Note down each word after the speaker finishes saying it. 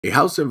A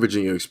house in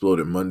Virginia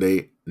exploded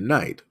Monday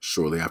night,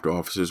 shortly after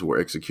officers were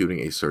executing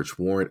a search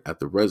warrant at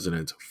the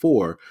residence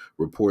for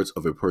reports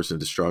of a person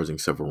discharging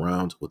several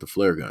rounds with a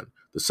flare gun.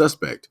 The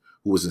suspect,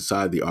 who was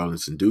inside the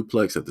Arlington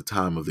duplex at the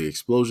time of the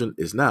explosion,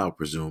 is now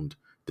presumed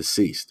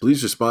deceased.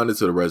 Police responded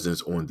to the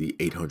residence on the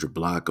 800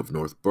 block of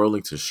North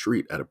Burlington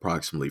Street at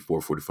approximately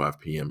 4:45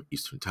 p.m.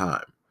 Eastern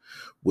Time,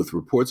 with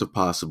reports of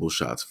possible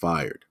shots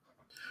fired.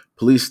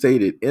 Police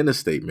stated in a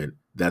statement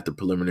that the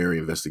preliminary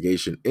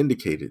investigation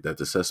indicated that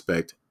the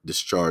suspect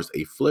discharged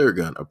a flare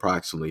gun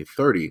approximately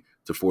 30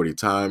 to 40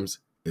 times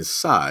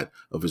inside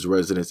of his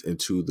residence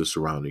into the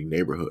surrounding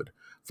neighborhood.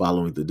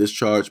 Following the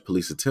discharge,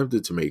 police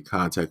attempted to make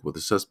contact with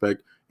the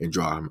suspect and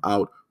draw him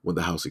out when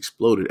the house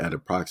exploded at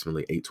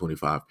approximately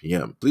 8:25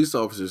 p.m. Police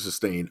officers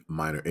sustained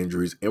minor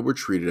injuries and were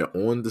treated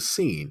on the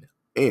scene,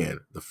 and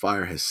the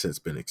fire has since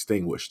been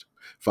extinguished.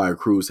 Fire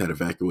crews had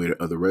evacuated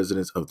other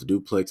residents of the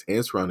duplex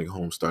and surrounding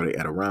homes starting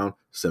at around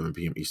 7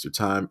 p.m. Eastern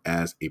Time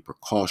as a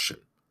precaution,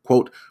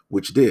 quote,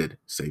 which did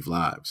save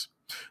lives.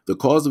 The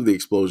cause of the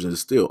explosion is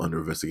still under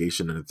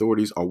investigation, and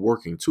authorities are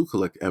working to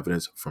collect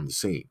evidence from the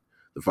scene.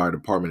 The fire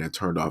department had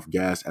turned off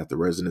gas at the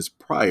residence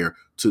prior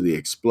to the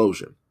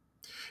explosion,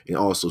 and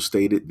also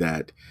stated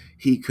that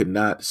he could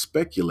not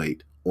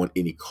speculate on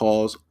any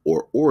cause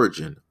or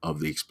origin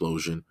of the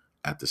explosion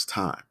at this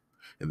time.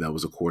 And that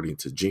was according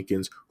to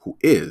Jenkins, who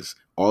is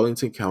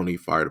Arlington County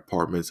Fire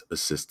Department's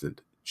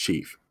Assistant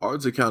Chief.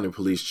 Arlington County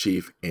Police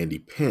Chief Andy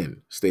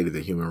Penn stated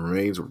that human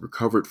remains were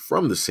recovered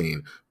from the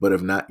scene but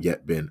have not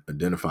yet been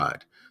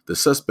identified. The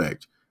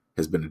suspect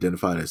has been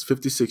identified as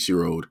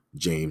 56-year-old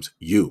James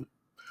Yu,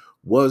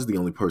 was the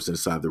only person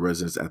inside the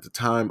residence at the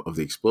time of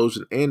the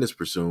explosion and is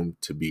presumed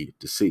to be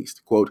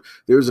deceased. Quote,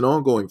 there is an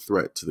ongoing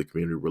threat to the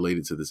community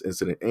related to this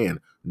incident and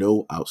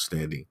no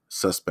outstanding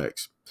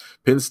suspects.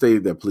 Penn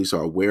stated that police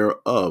are aware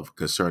of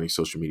concerning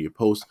social media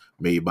posts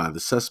made by the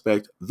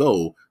suspect,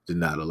 though did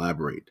not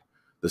elaborate.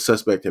 The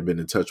suspect had been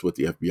in touch with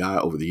the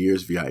FBI over the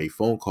years via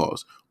phone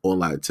calls,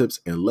 online tips,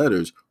 and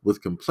letters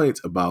with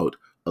complaints about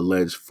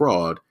alleged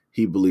fraud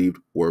he believed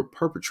were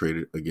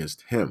perpetrated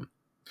against him.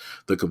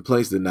 The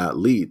complaints did not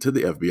lead to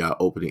the FBI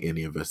opening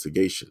any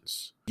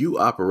investigations. You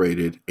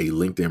operated a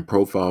LinkedIn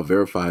profile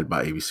verified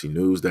by ABC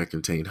News that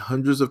contained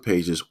hundreds of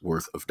pages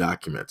worth of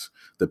documents.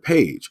 The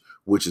page,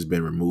 which has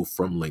been removed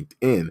from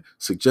LinkedIn,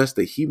 suggests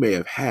that he may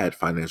have had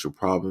financial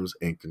problems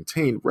and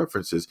contained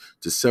references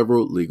to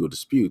several legal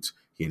disputes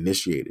he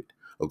initiated.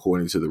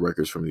 According to the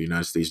records from the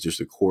United States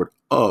District Court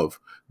of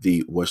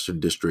the Western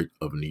District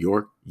of New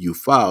York, you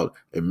filed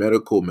a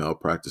medical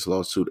malpractice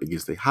lawsuit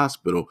against a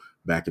hospital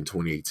back in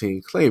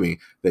 2018, claiming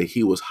that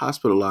he was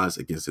hospitalized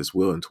against his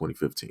will in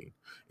 2015.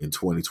 In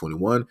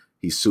 2021,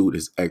 he sued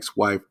his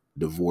ex-wife,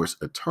 divorce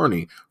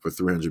attorney, for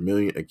 $300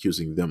 million,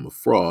 accusing them of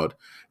fraud,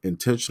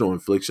 intentional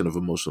infliction of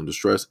emotional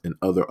distress, and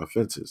other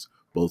offenses.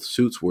 Both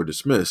suits were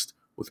dismissed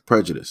with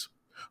prejudice.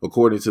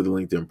 According to the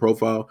LinkedIn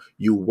profile,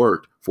 you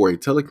worked for a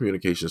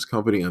telecommunications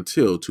company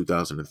until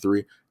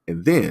 2003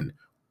 and then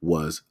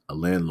was a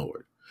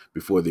landlord.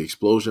 Before the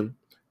explosion,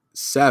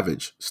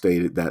 Savage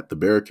stated that the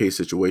barricade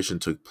situation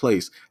took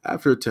place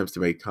after attempts to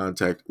make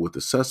contact with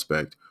the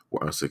suspect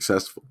were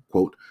unsuccessful.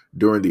 Quote,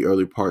 during the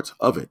early parts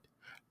of it,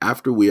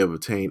 after we have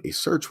obtained a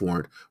search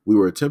warrant, we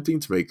were attempting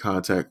to make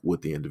contact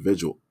with the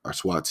individual. Our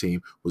SWAT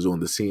team was on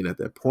the scene at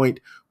that point.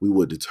 We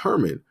would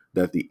determine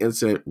that the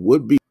incident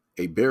would be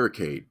a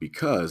barricade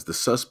because the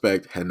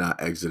suspect had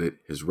not exited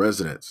his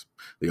residence.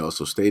 They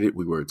also stated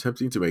we were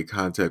attempting to make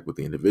contact with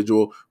the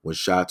individual when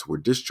shots were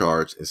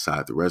discharged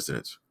inside the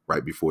residence.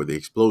 Right before the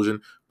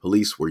explosion,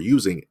 police were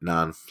using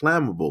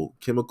non-flammable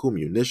chemical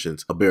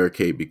munitions, a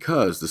barricade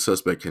because the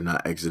suspect had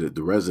not exited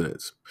the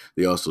residence.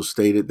 They also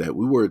stated that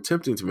we were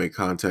attempting to make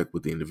contact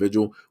with the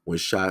individual when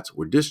shots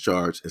were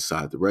discharged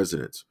inside the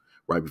residence.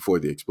 Right before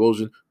the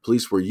explosion,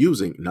 police were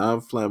using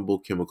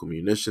non-flammable chemical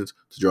munitions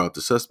to draw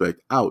the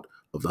suspect out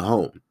of the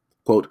home.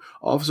 Quote,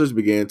 officers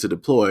began to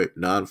deploy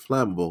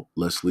non-flammable,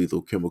 less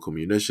lethal chemical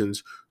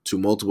munitions to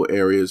multiple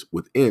areas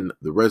within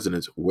the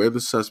residence where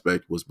the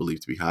suspect was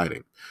believed to be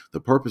hiding.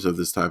 The purpose of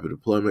this type of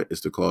deployment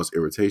is to cause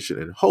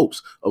irritation in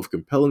hopes of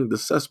compelling the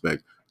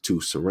suspect to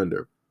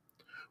surrender.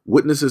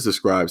 Witnesses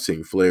described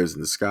seeing flares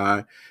in the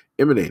sky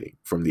emanating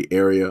from the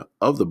area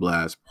of the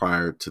blast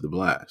prior to the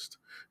blast.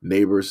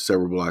 Neighbors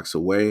several blocks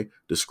away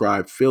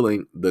described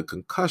feeling the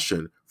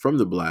concussion from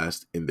the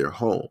blast in their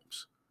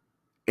homes.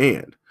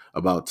 And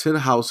about 10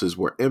 houses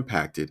were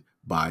impacted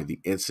by the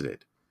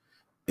incident,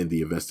 and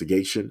the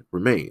investigation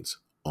remains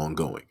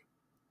ongoing.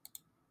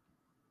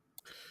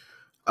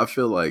 I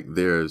feel like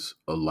there's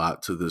a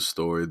lot to this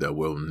story that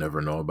we'll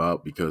never know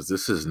about because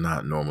this is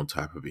not normal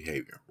type of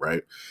behavior,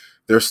 right?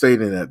 They're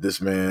stating that this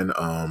man,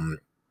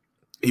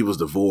 he was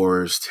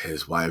divorced.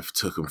 His wife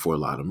took him for a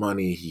lot of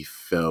money. He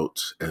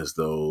felt as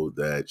though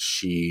that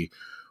she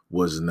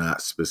was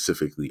not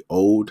specifically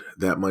owed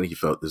that money. He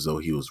felt as though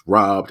he was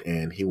robbed,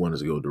 and he wanted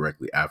to go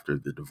directly after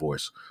the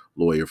divorce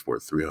lawyer for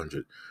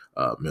 $300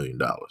 million,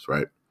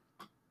 right?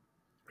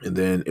 And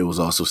then it was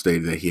also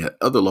stated that he had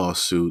other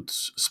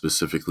lawsuits,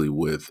 specifically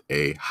with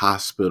a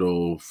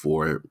hospital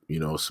for,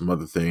 some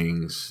other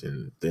things.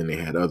 And then they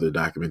had other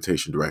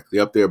documentation directly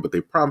up there, but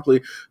they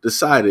promptly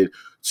decided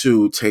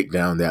to take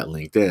down that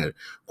LinkedIn.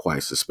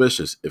 Quite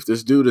suspicious. If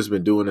this dude has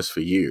been doing this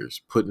for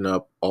years, putting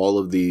up all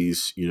of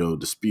these,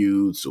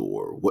 disputes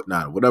or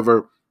whatnot,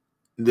 whatever,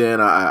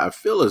 then I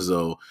feel as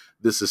though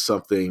this is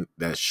something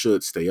that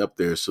should stay up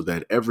there so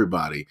that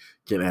everybody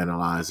can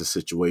analyze the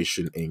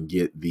situation and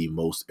get the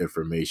most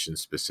information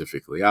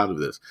specifically out of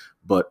this.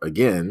 But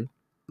again,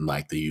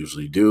 like they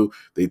usually do,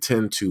 they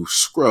tend to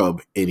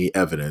scrub any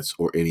evidence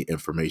or any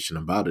information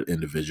about an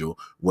individual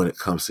when it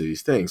comes to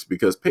these things,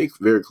 because pay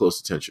very close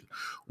attention.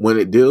 When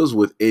it deals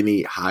with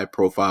any high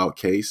profile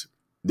case,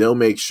 they'll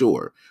make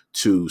sure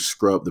to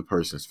scrub the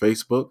person's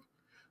Facebook.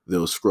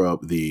 They'll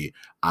scrub the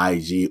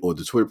IG or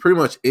the Twitter, pretty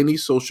much any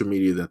social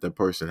media that the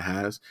person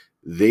has.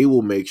 They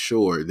will make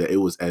sure that it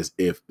was as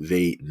if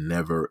they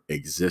never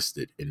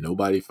existed. And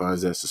nobody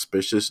finds that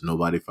suspicious.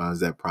 Nobody finds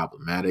that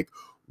problematic.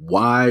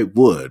 Why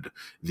would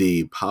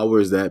the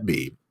powers that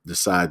be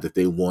decide that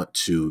they want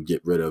to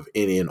get rid of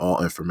any and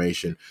all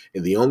information?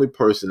 And the only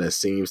person that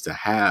seems to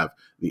have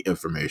the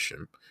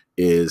information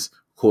is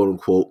quote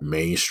unquote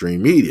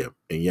mainstream media.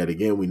 And yet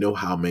again, we know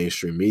how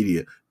mainstream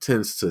media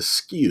tends to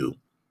skew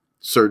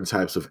certain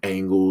types of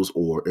angles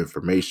or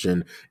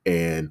information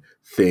and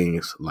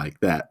things like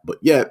that. But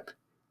yet,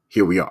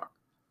 here we are.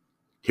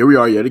 Here we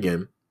are yet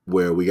again,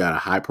 where we got a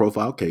high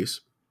profile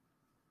case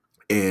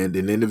and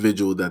an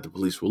individual that the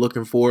police were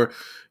looking for.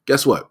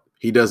 Guess what?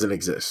 He doesn't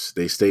exist.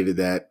 They stated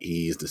that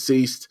he's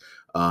deceased.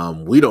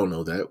 We don't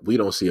know that. We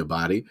don't see a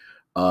body.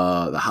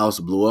 The house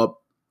blew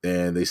up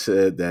and they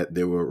said that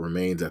there were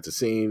remains at the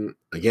scene.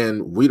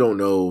 Again, we don't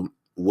know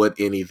what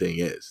anything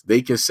is.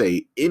 They can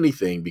say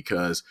anything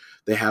because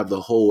they have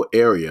the whole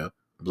area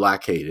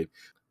blockaded.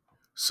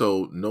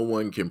 So no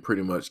one can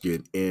pretty much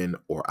get in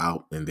or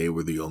out. And they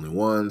were the only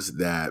ones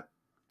that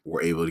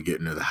were able to get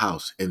into the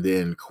house. And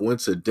then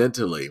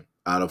coincidentally,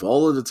 out of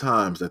all of the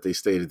times that they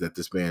stated that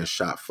this man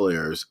shot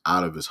flares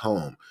out of his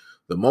home,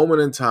 the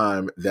moment in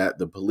time that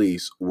the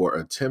police were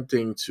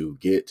attempting to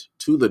get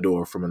to the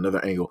door from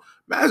another angle,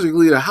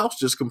 magically the house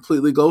just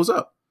completely goes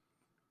up.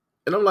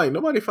 And I'm like,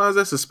 nobody finds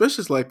that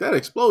suspicious, like that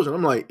explosion.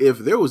 I'm like, if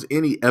there was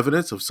any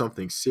evidence of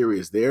something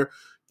serious there,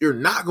 you're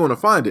not going to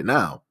find it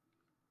now.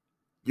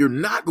 You're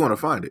not going to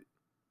find it.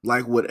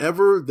 Like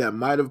whatever that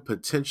might have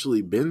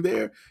potentially been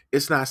there,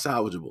 it's not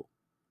salvageable.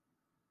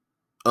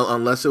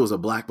 Unless it was a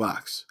black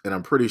box. And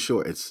I'm pretty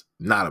sure it's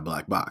not a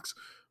black box.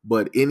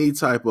 But any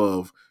type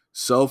of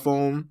cell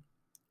phone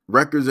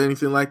records,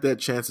 anything like that,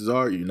 chances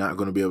are you're not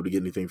going to be able to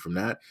get anything from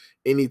that.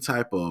 Any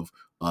type of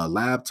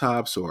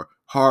laptops or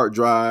hard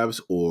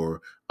drives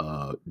or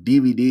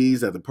DVDs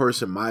that the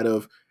person might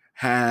have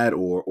had,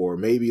 or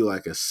maybe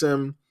like a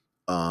SIM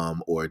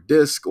or a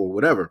disc or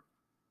whatever,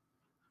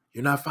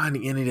 you're not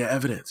finding any of the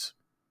evidence.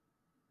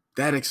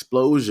 That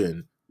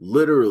explosion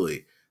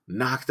literally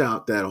knocked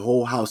out that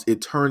whole house.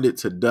 It turned it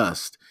to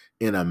dust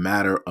in a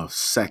matter of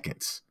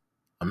seconds.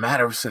 A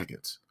matter of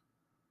seconds.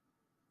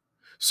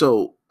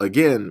 So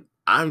again,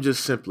 I'm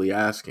just simply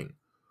asking,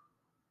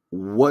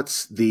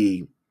 what's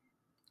the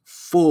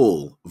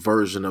full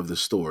version of the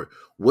story?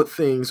 What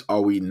things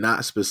are we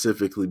not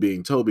specifically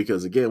being told?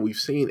 Because again, we've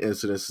seen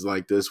incidences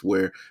like this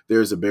where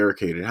there's a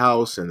barricaded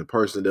house and the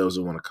person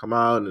doesn't want to come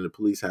out, and the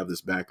police have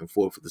this back and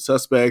forth with the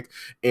suspect,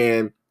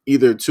 and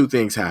either two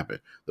things happen.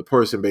 The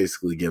person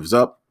basically gives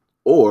up,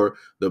 or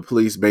the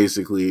police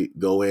basically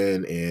go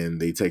in and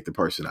they take the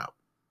person out.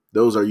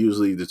 Those are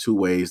usually the two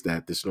ways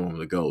that this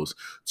normally goes.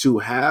 To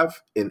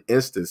have an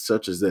instance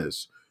such as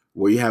this,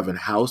 where you have a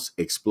house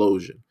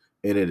explosion,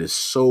 and it is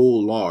so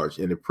large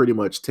and it pretty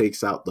much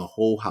takes out the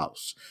whole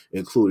house,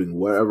 including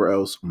whatever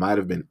else might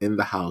have been in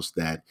the house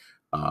that,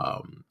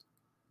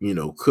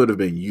 could have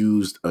been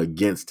used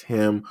against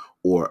him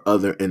or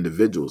other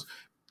individuals.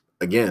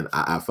 Again,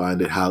 I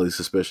find it highly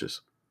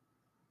suspicious.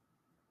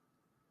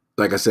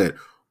 Like I said,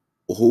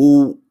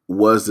 who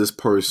was this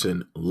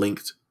person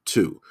linked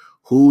to?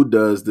 Who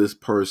does this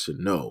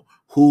person know?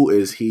 Who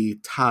is he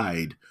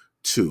tied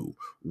to?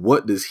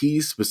 What does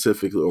he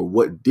specifically, or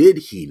what did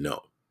he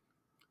know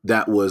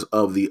that was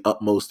of the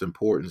utmost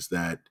importance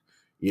that,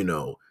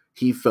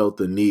 he felt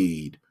the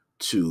need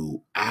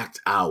to act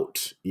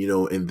out,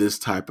 in this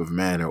type of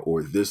manner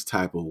or this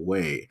type of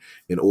way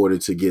in order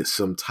to get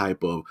some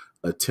type of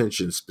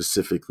attention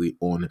specifically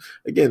on it?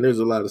 Again, there's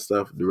a lot of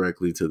stuff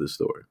directly to the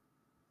story.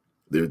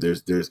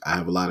 I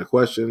have a lot of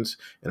questions,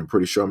 and I'm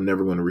pretty sure I'm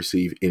never going to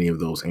receive any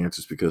of those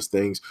answers, because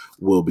things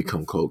will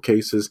become cold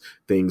cases.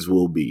 Things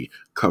will be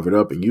covered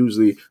up. And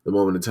usually the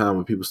moment in time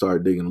when people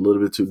start digging a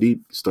little bit too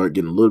deep, start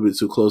getting a little bit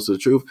too close to the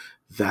truth,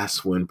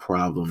 that's when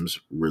problems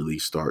really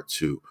start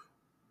to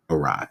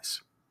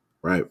arise.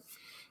 Right.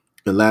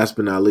 And last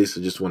but not least,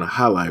 I just want to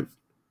highlight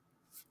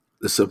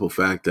the simple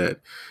fact that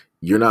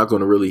you're not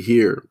going to really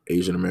hear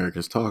Asian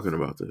Americans talking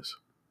about this.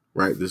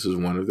 Right. This is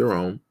one of their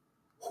own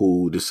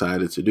who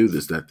decided to do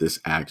this, that this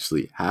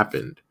actually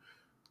happened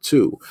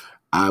to.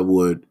 I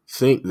would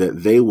think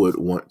that they would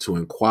want to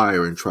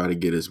inquire and try to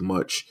get as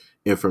much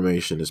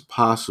information as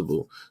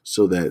possible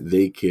so that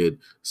they could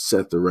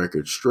set the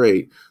record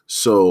straight.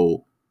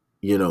 So,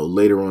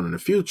 later on in the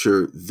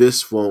future,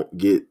 this won't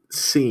get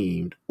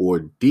seen or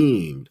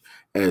deemed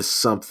as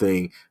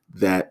something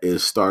that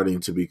is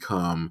starting to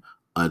become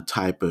a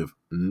type of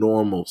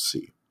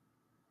normalcy,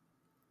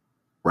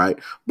 right?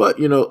 But,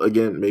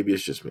 again, maybe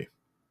it's just me.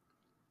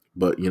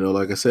 But,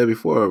 like I said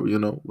before,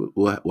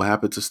 what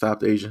happened to Stop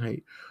the Asian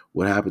Hate?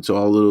 What happened to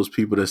all of those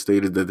people that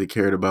stated that they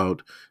cared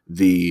about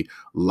the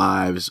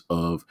lives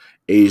of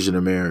Asian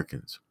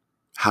Americans?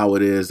 How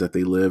it is that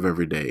they live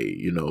every day,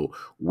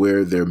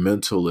 where their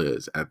mental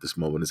is at this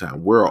moment in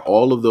time. Where are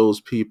all of those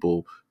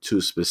people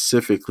to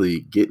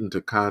specifically get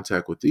into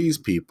contact with these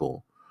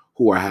people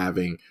who are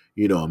having,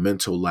 a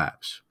mental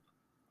lapse,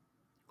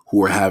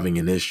 who are having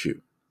an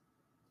issue?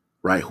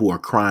 Right, who are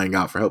crying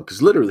out for help?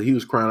 Because literally he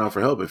was crying out for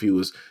help if he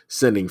was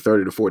sending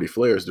 30 to 40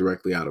 flares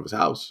directly out of his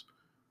house,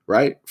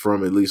 right?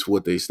 From at least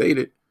what they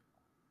stated.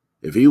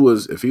 If he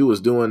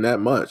was doing that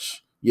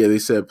much, yeah, they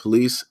said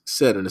police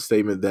said in a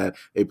statement that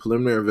a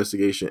preliminary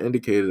investigation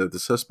indicated that the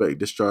suspect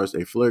discharged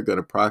a flare gun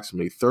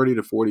approximately 30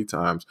 to 40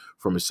 times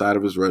from the side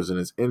of his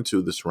residence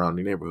into the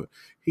surrounding neighborhood.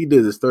 He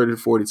did this 30 to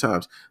 40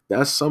 times.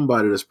 That's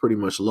somebody that's pretty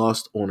much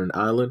lost on an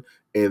island,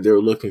 and they're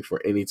looking for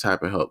any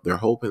type of help. They're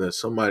hoping that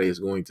somebody is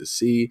going to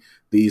see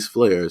these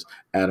flares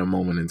at a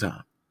moment in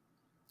time.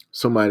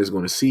 Somebody's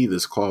going to see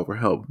this call for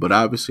help. But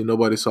obviously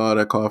nobody saw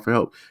that call for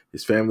help.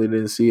 His family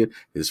didn't see it.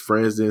 His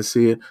friends didn't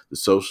see it. The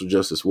social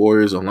justice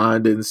warriors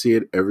online didn't see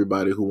it.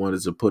 Everybody who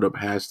wanted to put up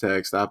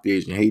hashtag Stop the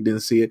Asian Hate didn't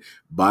see it.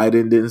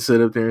 Biden didn't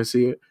sit up there and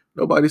see it.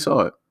 Nobody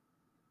saw it.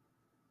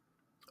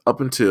 Up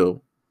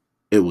until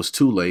it was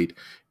too late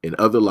and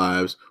other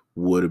lives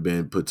would have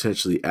been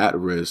potentially at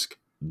risk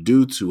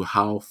due to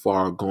how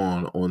far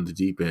gone on the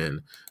deep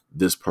end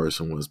this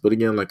person was. But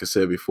again, like I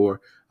said before,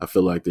 I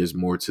feel like there's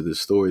more to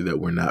this story that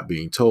we're not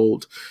being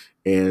told.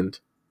 And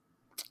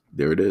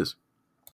there it is.